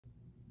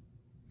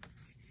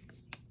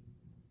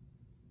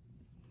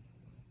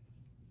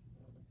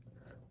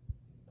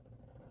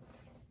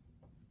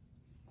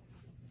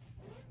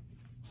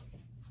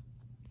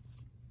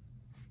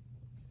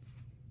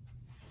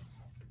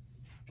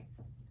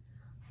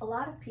A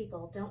lot of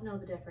people don't know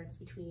the difference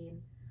between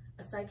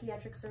a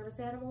psychiatric service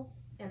animal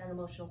and an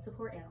emotional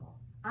support animal.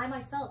 I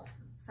myself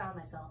found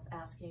myself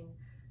asking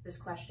this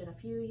question a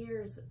few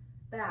years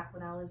back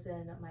when I was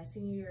in my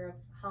senior year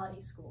of high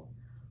school.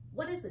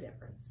 What is the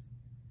difference?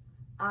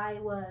 I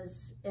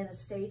was in a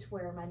state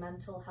where my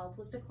mental health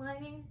was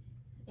declining,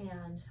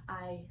 and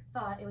I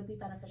thought it would be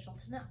beneficial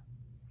to know.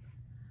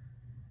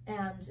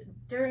 And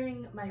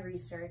during my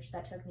research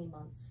that took me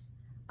months,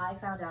 I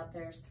found out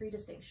there's three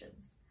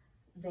distinctions.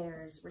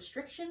 There's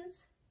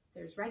restrictions,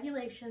 there's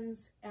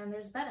regulations, and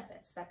there's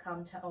benefits that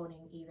come to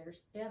owning either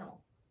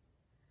animal.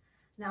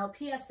 Now, a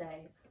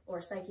PSA,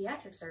 or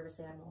psychiatric service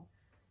animal,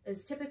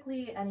 is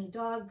typically any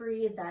dog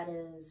breed that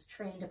is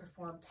trained to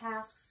perform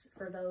tasks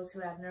for those who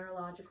have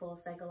neurological,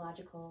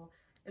 psychological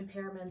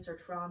impairments or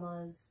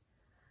traumas.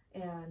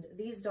 And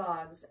these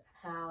dogs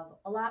have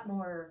a lot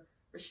more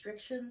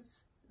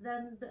restrictions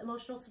than the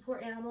emotional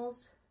support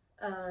animals.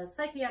 A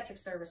psychiatric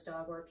service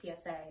dog, or a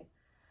PSA,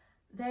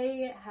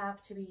 they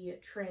have to be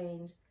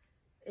trained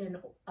in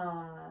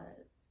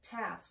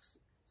tasks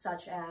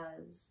such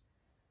as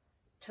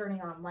turning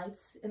on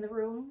lights in the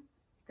room.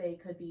 They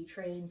could be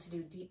trained to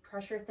do deep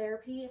pressure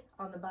therapy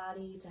on the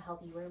body to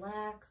help you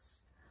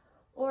relax,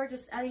 or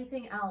just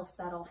anything else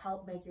that'll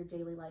help make your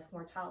daily life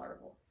more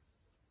tolerable.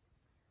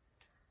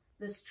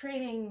 This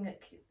training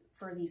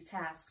for these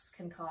tasks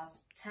can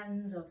cost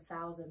tens of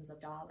thousands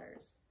of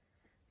dollars,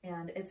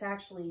 and it's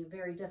actually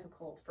very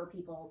difficult for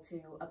people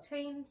to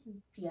obtain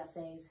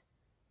PSAs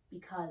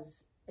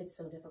because it's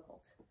so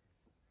difficult.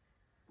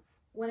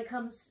 When it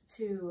comes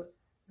to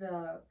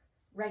the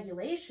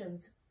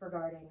regulations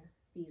regarding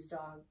these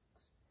dogs,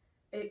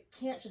 it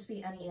can't just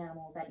be any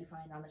animal that you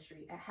find on the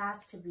street. It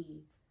has to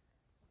be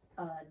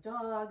a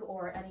dog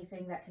or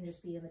anything that can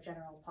just be in the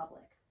general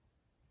public.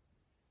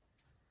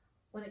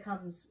 When it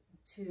comes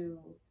to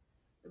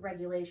the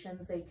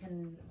regulations, they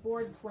can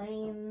board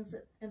planes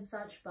and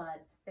such,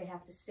 but they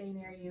have to stay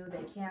near you.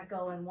 They can't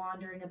go and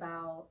wandering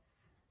about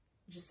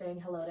just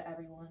saying hello to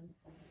everyone.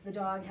 The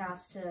dog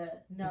has to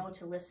know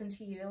to listen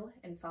to you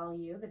and follow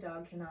you. The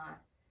dog cannot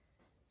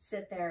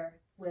sit there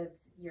with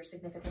your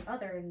significant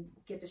other and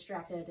get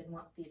distracted and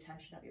want the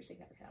attention of your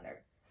significant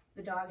other.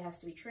 The dog has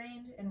to be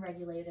trained and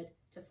regulated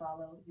to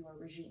follow your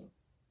regime.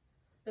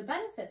 The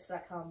benefits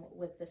that come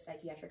with the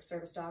psychiatric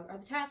service dog are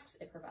the tasks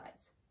it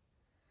provides.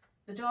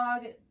 The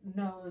dog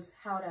knows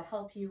how to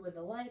help you with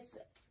the lights.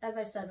 As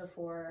I said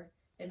before,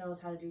 it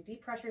knows how to do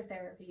deep pressure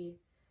therapy.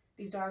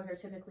 These dogs are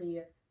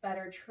typically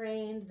better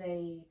trained.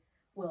 They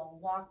will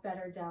walk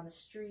better down the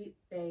street.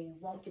 They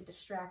won't get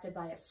distracted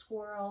by a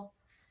squirrel.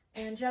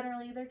 And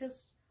generally, they're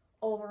just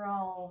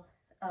overall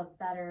a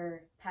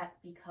better pet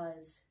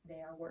because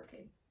they are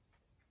working.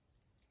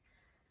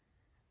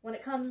 When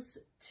it comes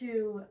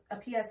to a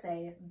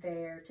PSA,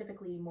 they're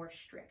typically more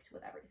strict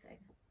with everything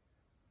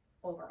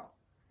overall.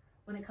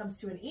 When it comes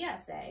to an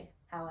ESA,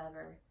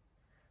 however,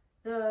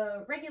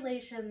 the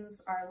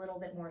regulations are a little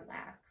bit more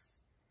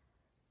lax.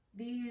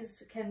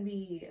 These can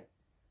be,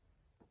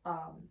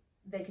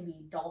 they can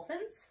be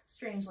dolphins,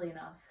 strangely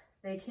enough.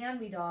 They can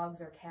be dogs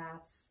or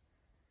cats.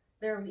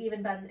 There have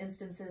even been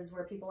instances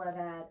where people have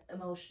had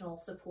emotional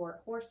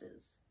support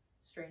horses,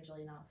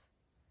 strangely enough.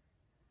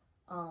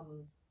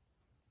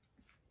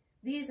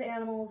 These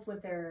animals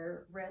with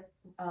their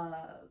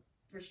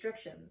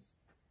restrictions,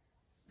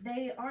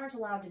 they aren't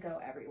allowed to go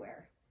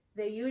everywhere.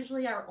 They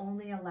usually are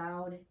only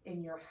allowed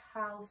in your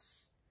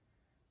house.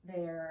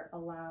 They're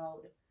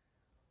allowed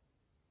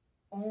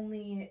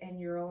only in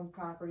your own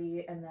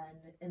property and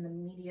then in the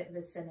immediate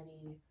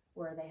vicinity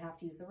where they have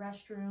to use the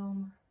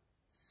restroom.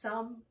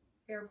 Some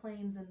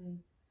airplanes and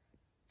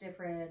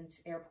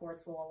different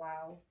airports will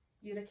allow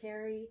you to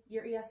carry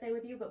your ESA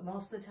with you, but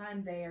most of the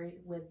time they are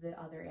with the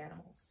other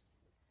animals.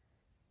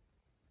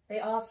 They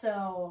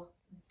also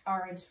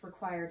aren't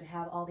required to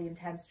have all the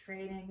intense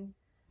training.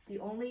 The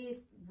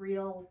only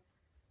real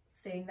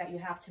thing that you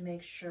have to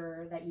make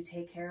sure that you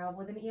take care of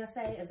with an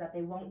ESA is that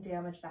they won't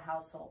damage the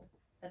household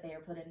that they are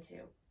put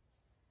into.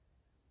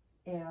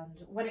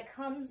 And when it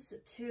comes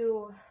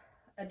to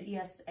an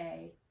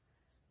ESA,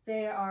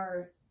 they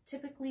are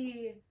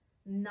typically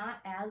not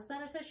as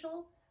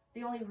beneficial.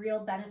 The only real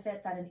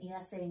benefit that an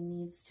ESA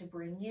needs to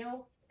bring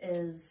you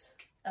is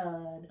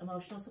an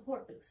emotional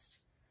support boost.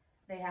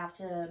 They have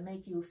to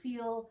make you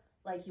feel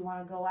like you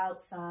want to go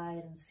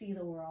outside and see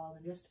the world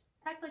and just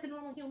act like a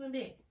normal human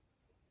being.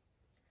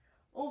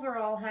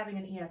 Overall, having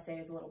an ESA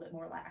is a little bit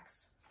more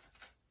lax.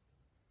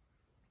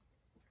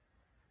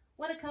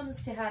 When it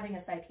comes to having a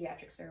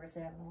psychiatric service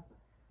animal,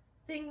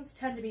 things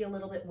tend to be a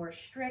little bit more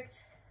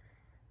strict.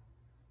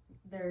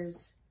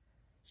 There's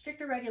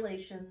stricter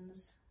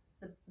regulations,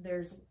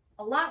 there's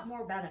a lot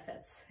more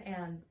benefits,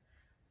 and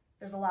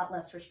there's a lot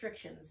less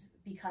restrictions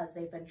because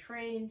they've been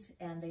trained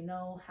and they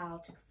know how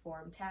to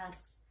perform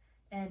tasks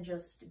and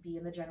just be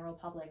in the general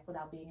public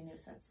without being a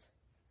nuisance.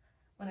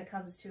 When it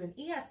comes to an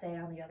ESA,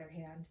 on the other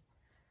hand,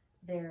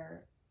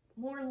 they're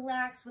more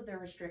lax with their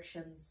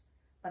restrictions,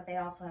 but they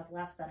also have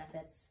less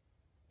benefits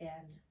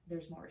and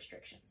there's more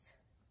restrictions.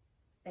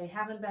 They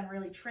haven't been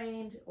really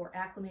trained or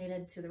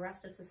acclimated to the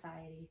rest of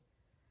society.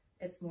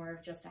 It's more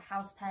of just a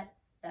house pet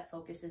that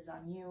focuses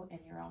on you and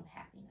your own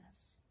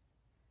happiness.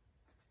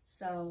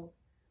 So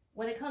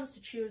when it comes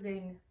to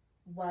choosing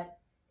what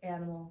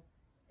animal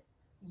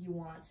you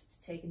want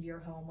to take into your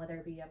home, whether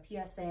it be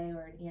a PSA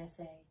or an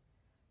ESA,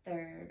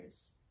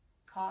 there's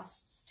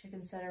costs to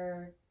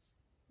consider.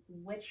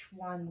 Which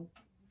one,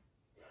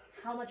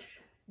 how much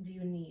do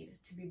you need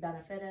to be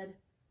benefited?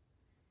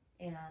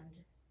 And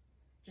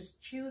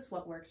just choose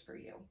what works for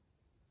you.